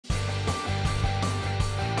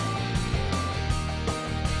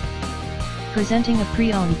Presenting a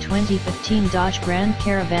pre-owned 2015 Dodge Grand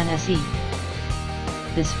Caravan SE.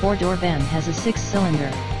 This four-door van has a six-cylinder,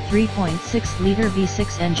 3.6-liter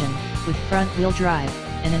V6 engine, with front-wheel drive,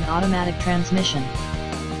 and an automatic transmission.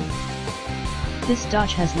 This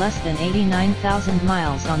Dodge has less than 89,000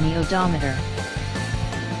 miles on the odometer.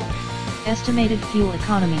 Estimated fuel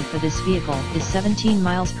economy for this vehicle is 17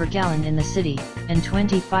 miles per gallon in the city, and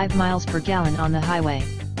 25 miles per gallon on the highway.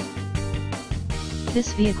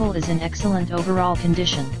 This vehicle is in excellent overall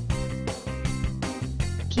condition.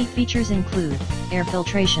 Key features include air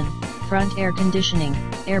filtration, front air conditioning,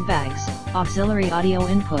 airbags, auxiliary audio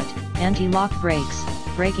input, anti-lock brakes,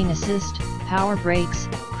 braking assist, power brakes,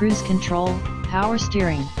 cruise control, power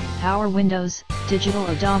steering, power windows, digital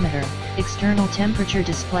odometer, external temperature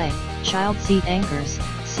display, child seat anchors,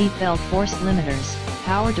 seat belt force limiters,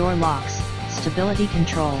 power door locks, stability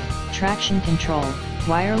control, traction control,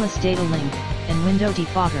 wireless data link, and window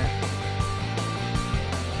defogger.